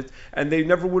found it, and they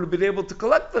never would have been able to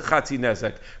collect the chatzi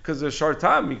nezek because the short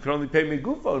tam you can only pay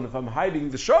megufo, and if I'm hiding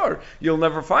the shor, you'll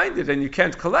never find it, and you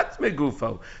can't collect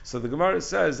megufo. So the Gemara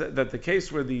says that the case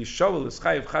where the shovel is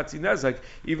chayiv chatzi nezek,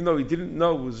 even though he didn't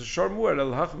know it was a shor muad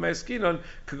al hach me'eskinon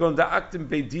kagon da'aktim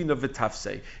beidina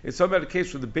v'tafsei. It's talking about a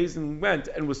case where the bezdin went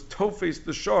and was tofes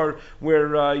the shor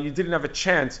where you didn't have a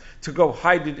chance to go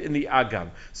hide it in the agam.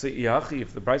 So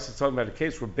if the Bryce is talking about a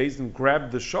case where bezdin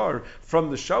grabbed the shor from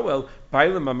the shoel,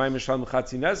 bailim amay mishal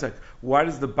chatzi nezek. Why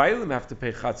does the bailim have to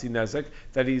pay chatzi nezek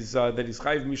that he's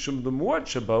chayiv mishum the muad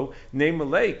shabo?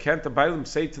 Nemalei, can't the bailim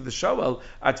say to the shoel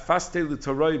at faste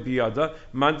l'toroi biyada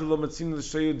mandalo matzin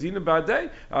l'shayodina ba'adei?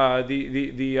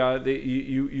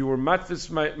 You were matfis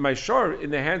my shor in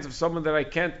the hands of someone that I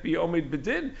can't be omed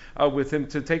bedin with him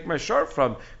to take my shor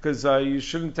from, because you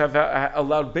shouldn't have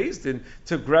allowed bezdin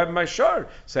to grab my shor.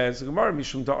 So answer Gemara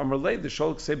mishum da'amalei. The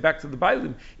shoel say back to the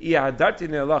bailim,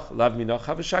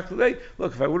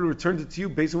 look, if I would have returned it to you,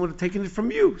 Bezdin would have taken it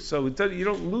from you. So you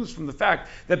don't lose from the fact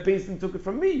that Bezdin took it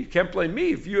from me. You can't blame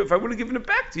me. If I would have given it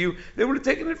back to you, they would have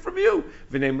taken it from you.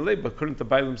 But couldn't the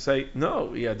Bailim say,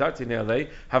 no, if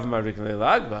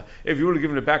you would have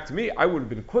given it back to me, I would have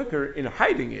been quicker in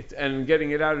hiding it and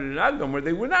getting it out in an Agam where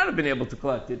they would not have been able to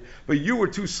collect it. But you were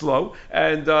too slow,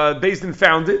 and Bezdin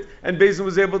found it, and Bezdin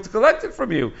was able to collect it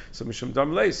from you. So Mishum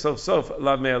Damlei, sof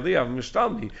lav me'aliyah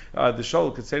mishtalmi. The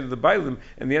shol could say to the bailim,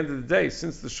 in the end of the day,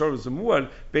 since the shor is a muad,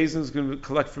 Bezdin is going to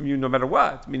collect from you no matter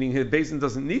what. Meaning, Bezdin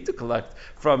doesn't need to collect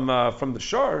from the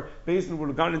shor. Bezdin would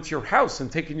have gone into your house and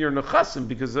taken your nechasim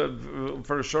because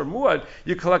for a shor muad,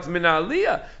 you collect min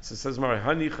aliyah. So it says,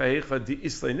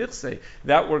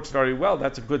 that works very well.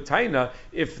 That's a good taina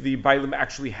if the bailim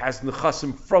actually has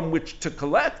nechasim from which to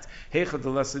collect. But in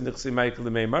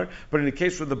the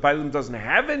case where the bailim doesn't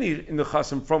have any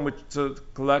nechasim from which to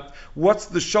collect, what's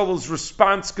the shovel's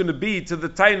response going to be to the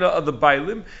taina of the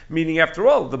bailim? Meaning, after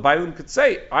all, the bailim could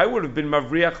say, I would have been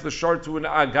mavriach the shor to an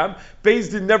agam.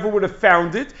 Bezdin never would have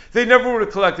found it. They never would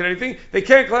have collected anything. They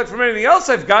can't collect from anything else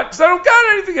I've got because I don't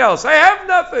got anything else. I have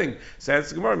nothing. So that's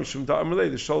the Gemara. Mishum da'amalei.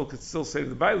 The shol could still say to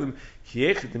the bailim,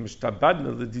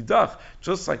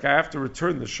 just like I have to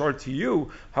return the shor to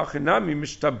you,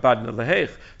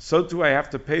 so too I have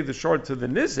to pay the shor to the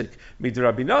nizik mid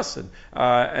Rabbi Nassan,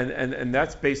 and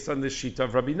that's based on the shita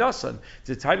of Rabbi Nassan.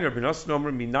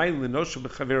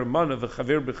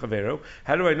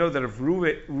 How do I know that if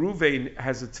Ruvain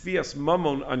has a tvias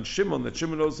mamon on Shimon, that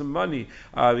Shimon owes him money,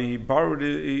 he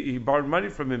borrowed money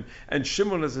from him, and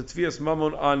Shimon has a tvias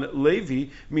mamon on Levi,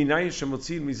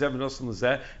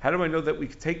 how do I know that we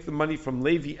could take the money from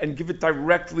Levi and give it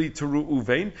directly to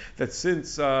Reuven? That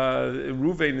since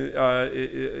Reuven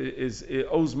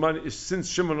owes money, since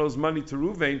Shimon owes money to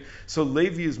Reuven, so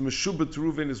Levi is meshuba to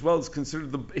Reuven as well. Is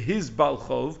considered his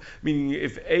balchov. Meaning,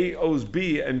 if A owes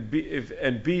B and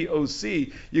B owes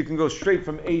C, you can go straight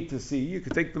from A to C. You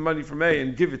could take the money from A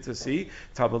and give it to C.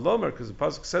 Tabalomer, because the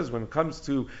pasuk says when it comes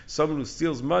to someone who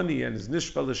steals money and is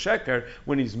nishpa l'sheker,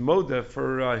 when he's moda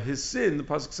for his sin, the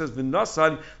pasuk says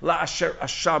v'nasan la la'asher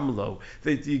ashamlo,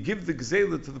 that you give the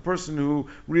gzela to the person who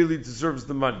really deserves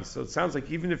the money. So it sounds like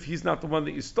even if he's not the one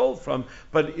that you stole from,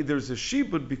 but there's a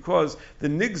shibud because the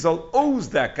nigzal owes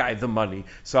that guy the money.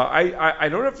 So I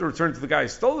don't have to return to the guy I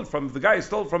stole it from. If the guy I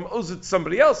stole it from owes it to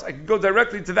somebody else, I can go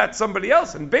directly to that somebody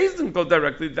else, and Beis Din go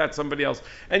directly to that somebody else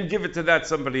and give it to that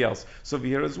somebody else. So over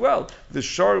here as well, the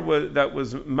shor that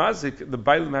was mazik, the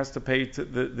bailim has to pay to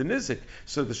the nizik.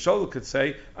 So the shola could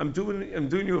say, I'm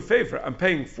doing you a favor, I'm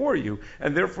paying for you,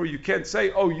 and therefore you can't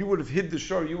say, oh, you would have hid the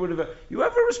shor, you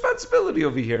have a responsibility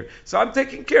over here. So I'm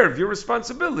taking care of your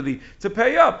responsibility to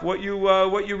pay up what you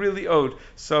really owed.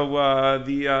 So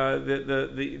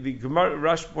the Gemara,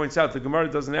 Rash points out, the Gemara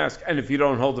doesn't ask, and if you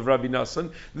don't hold of Rabbi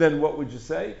Nassan, then what would you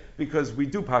say? Because we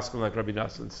do paskin like Rabbi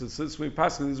Nassan. So since we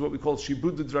paskin, this is what we call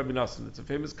shibud Rabbi Nassan. It's a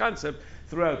famous concept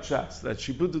throughout Shas, that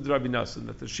shibud Rabbi Nassan,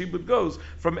 that the shibud goes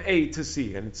from A to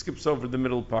C, and it skips over the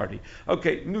middle party.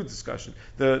 Okay, new discussion.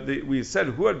 We said,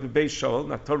 Huad b'bei shol,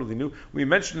 not totally new, we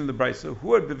mentioned in the Brisa,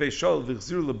 Huad b'bei shol,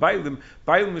 v'chziru l'baylim,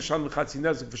 baylim l'sham l'chatzi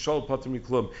nezik, v'shol pater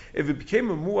miklum. If it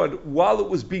became a muad while it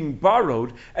was being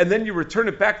borrowed, and then you return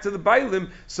it back to the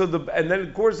baylim, and then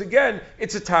it gores again,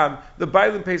 it's a tam. The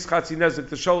baylim pays chatzi nezik,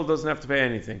 the shol doesn't have to pay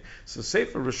anything. So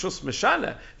Sefer Rishus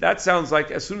Meshana, that sounds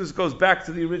like as soon as it goes back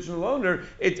to the original owner,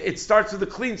 it starts with a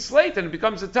clean slate and it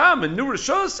becomes a tam, a new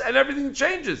Rishus, and everything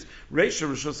changes. Reisha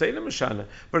Rishus ain't a Meshana.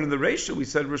 But in the Reisha we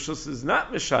said Rishus is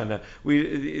not Meshana.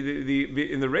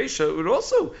 In the Reisha it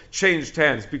also changed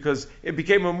hands because it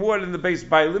became a muad in the base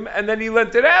Bailim and then he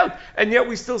lent it out. And yet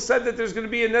we still said that there's going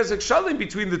to be a Nezek Shalim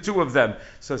between the two of them.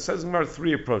 So it says Gemara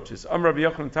three approaches. Amar Rabbi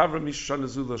Yochanan Tavra Mishana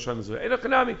Zula Shana Zula.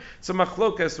 Einachanami. It's a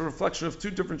machlokas, a reflection of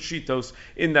two different shitos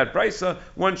in that brisa.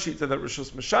 One shita that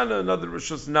Rishus Meshana, another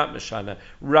Rishus not Meshana.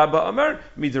 Rabba Amar,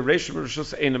 Midaresh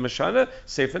Rishus Eina Meshana,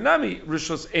 Seifa Nami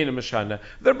Rishus Eina Meshana.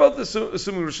 They're both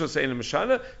assuming Rishus Eina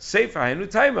Meshana. Seifa Hainu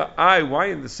Taima. Why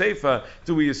in the Seifa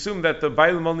do we assume that the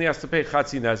Bailim only has to pay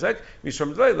Chatzi Nezek?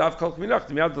 Mishram Dlei, Lav Kol Kminach,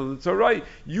 Miad L'Torai.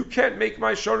 You can't make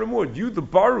my Sharamud. You, the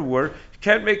borrower,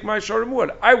 can't make my shor a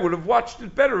muad. I would have watched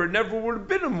it better. It never would have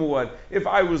been a muad if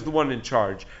I was the one in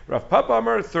charge. Rav Papa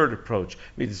Amar, third approach.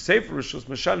 The Sefer Rishus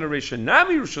Meshana, Reisha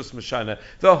Nami Rishus Meshana.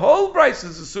 The whole Bryce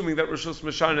is assuming that Rishus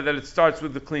Meshana, that it starts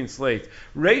with the clean slate.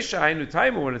 Reisha Hainu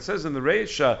Taima, when it says in the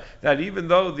Reisha that even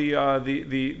though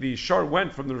the shor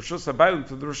went from the Rishus HaBailim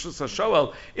to the Rishus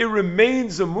HaShoel, it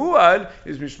remains a muad,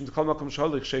 is Mishum T'kol Makom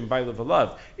Sholich Shem Bailav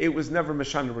Alav. It was never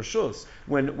Meshana Rishus.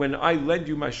 When I lend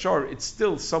you my shor, it's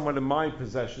still somewhat in my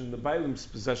possession, the Bailim's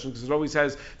possession, because it always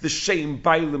has the shame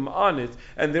Bailim on it,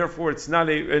 and therefore it's not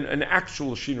an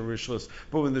actual Shina Rishus.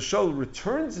 But when the Shoel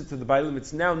returns it to the Bailim,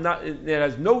 it's now not, it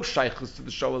has no Shaykhus to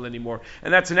the Shoel anymore,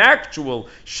 and that's an actual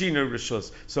Shina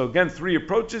Rishus. So again, three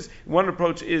approaches. One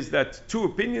approach is that two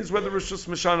opinions whether Rishus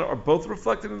Meshana are both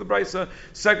reflected in the Brisa.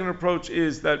 Second approach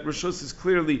is that Rishus is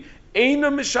clearly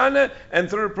Eina Mishana, and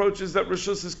third approach is that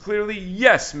Rishus is clearly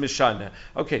yes Mishana.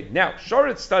 Okay, now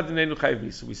Shoret Stadin Einu Chayv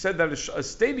Misa. We said that a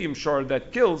stadium shor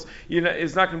that kills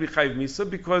is not going to be Chayv Misa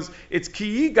because it's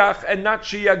Kiyigach and not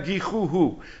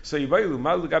Shiyagichuhu. So Yivayilu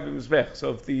Mal Gabi Mizbech.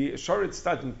 So if the Shoret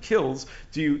Stadin kills,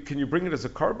 can you bring it as a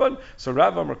korban? So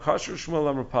Rav Amar Kasher, Shmuel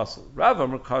Amar Pasel. Rav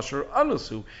Amar Kasher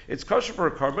Anusu. It's kosher for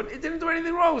a korban. It didn't do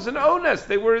anything wrong. It was an onus.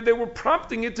 They were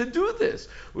prompting it to do this.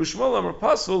 Ushmuel Amar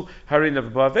Pasel Hari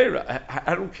Nev Ba'avera.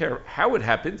 I don't care how it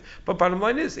happened, but bottom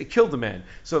line is, it killed a man.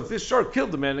 So if this shor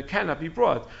killed a man, it cannot be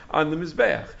brought on the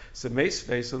Mizbeach. So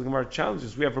Meisvei, so the Gemara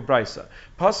challenges, we have a brisa.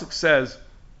 Pasuk says,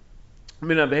 so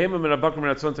we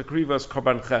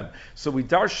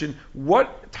darshan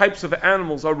what types of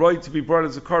animals are right to be brought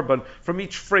as a korban from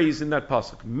each phrase in that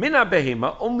pasuk. Mina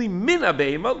behema, only mina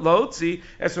behema, lahotzi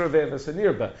esraveva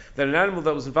sanirba. That an animal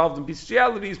that was involved in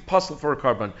bestiality is possible for a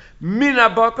korban. Mina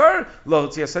bakar,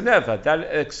 lahotzi esaneva. That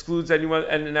excludes anyone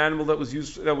and an animal that was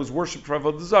worshipped for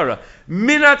avodah zarah.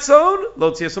 Mina tzon,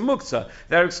 lahotzi esamuktzah.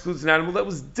 That excludes an animal that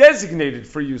was designated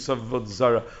for use of avodah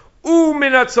zarah.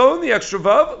 Uminatzon, the extra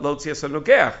vav, lotzias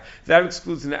nogeach. That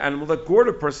excludes an animal that gored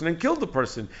a person and killed a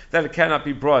person, that it cannot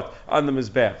be brought on the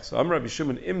mizbech. So Amar Rabbi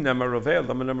Shimon, im nema rovea,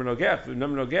 lama nema nogeach,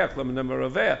 nema nogeach, lama nema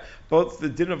rovea. Both the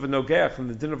din of a nogeach and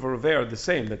the din of a rovea are the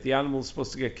same, that the animal is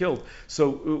supposed to get killed. So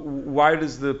why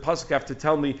does the pasuk have to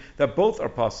tell me that both are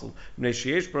possible? Because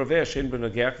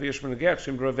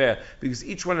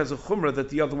each one has a chumrah that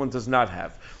the other one does not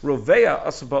have. Rovea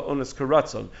asaba ones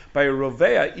karatzon. By a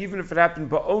rovea, even if it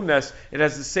happened ba'ones, ba'ones, it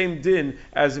has the same din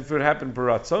as if it happened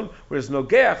baratzon, whereas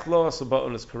nogeach lo asa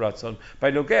ba'ones karatzon.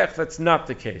 By nogeach, that's not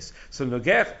the case. So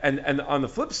nogeach, and on the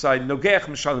flip side, nogeach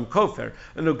mishalim kofer.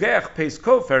 A nogeach pays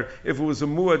kofer if it was a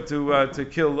muad to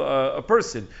kill a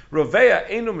person. Rovea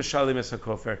enu mishalim es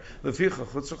hakofer. Lefichach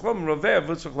v'tzochlom rovea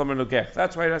v'tzochlom nogeach.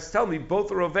 That's why it has to tell me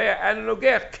both a rovea and a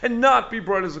nogeach cannot be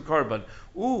brought as a korban.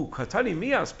 Ooh, katani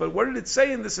mias, but what did it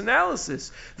say in this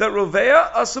analysis? That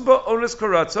rovea asaba ones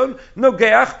karatzon,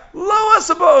 nogeach lo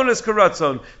asaba ones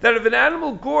karatzon. That if an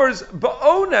animal gores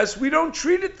ba'ones, we don't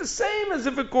treat it the same as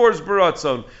if it gores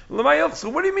baratzon. So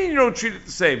what do you mean you don't treat it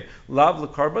the same? Lav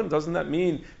lekarban, doesn't that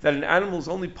mean that an animal is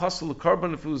only pasul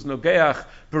lekarban if it was nogeach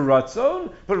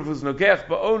baratzon? But if it was nogeach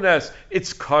ba'ones,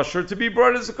 it's kosher to be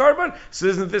brought as a karban? So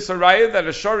isn't this a raya that a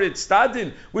sharit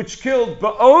stadin, which killed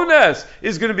ba'ones,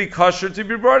 is going to be kosher to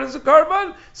be brought as a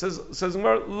karban? Says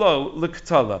lo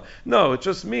l'ktala. No, it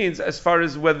just means as far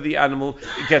as whether the animal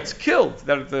gets killed.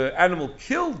 That if the animal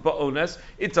killed ba'ones,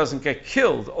 it doesn't get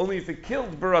killed. Only if it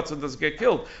killed baratzon doesn't get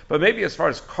killed. But maybe as far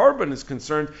as karban is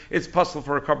concerned, it's possible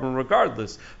for a karban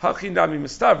regardless. Hachinami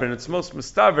mistaver, and it's most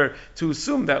mistaver to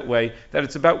assume that way, that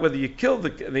it's about whether you kill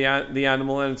the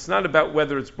animal, and it's not about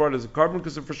whether it's brought as a karban,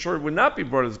 because for sure it would not be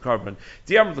brought as a karban.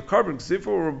 Diamr the karban, because if it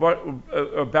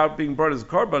were about being brought as a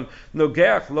karban,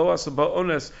 nogeach lo asaba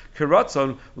ones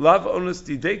keratzon lav ones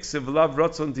dideksiv lav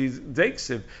ratzon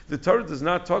dideksiv. The Torah does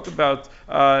not talk about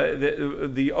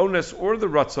the ones or the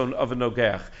ratzon of a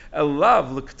nogeach. El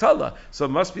lav l'ktala. So it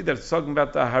must be that it's talking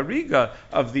about the hariga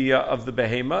of the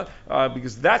behema,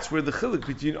 because that's where the chiluk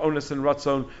between ones and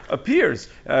ratzon appears.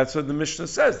 So the Mishnah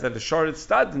says that the sharet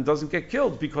stadin doesn't get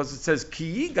killed because it says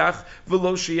ki yigach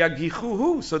v'lo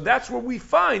sheyagichuhu. So that's where we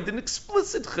find an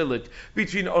explicit chiluk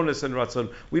between ones and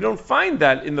ratzon. We don't find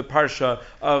that in the parsha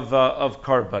of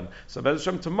karban. So Be'ez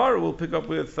Hashem, tomorrow we'll pick up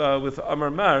with Amar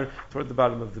Mar toward the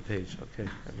bottom of the page. Okay,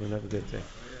 everyone have a good day.